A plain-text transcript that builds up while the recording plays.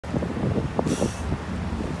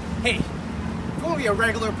Hey, if you want to be a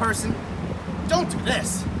regular person, don't do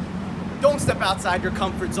this. Don't step outside your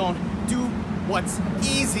comfort zone. Do what's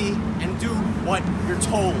easy and do what you're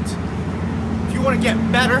told. If you want to get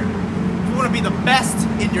better, if you want to be the best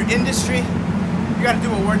in your industry, you got to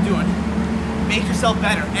do what we're doing. Make yourself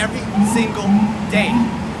better every single day.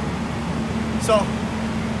 So,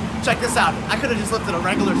 check this out. I could have just lifted a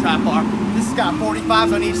regular trap bar. This has got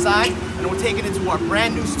 45s on each side, and we're taking it to our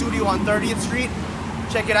brand new studio on 30th Street.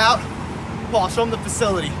 Check it out. Paul, show them the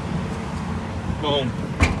facility. Boom.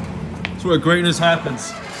 That's where greatness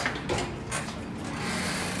happens.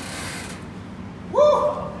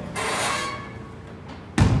 Woo!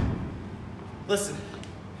 Listen,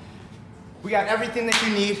 we got everything that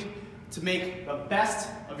you need to make the best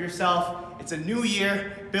of yourself. It's a new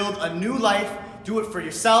year. Build a new life. Do it for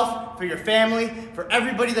yourself, for your family, for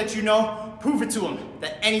everybody that you know. Prove it to them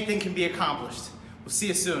that anything can be accomplished. We'll see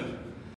you soon.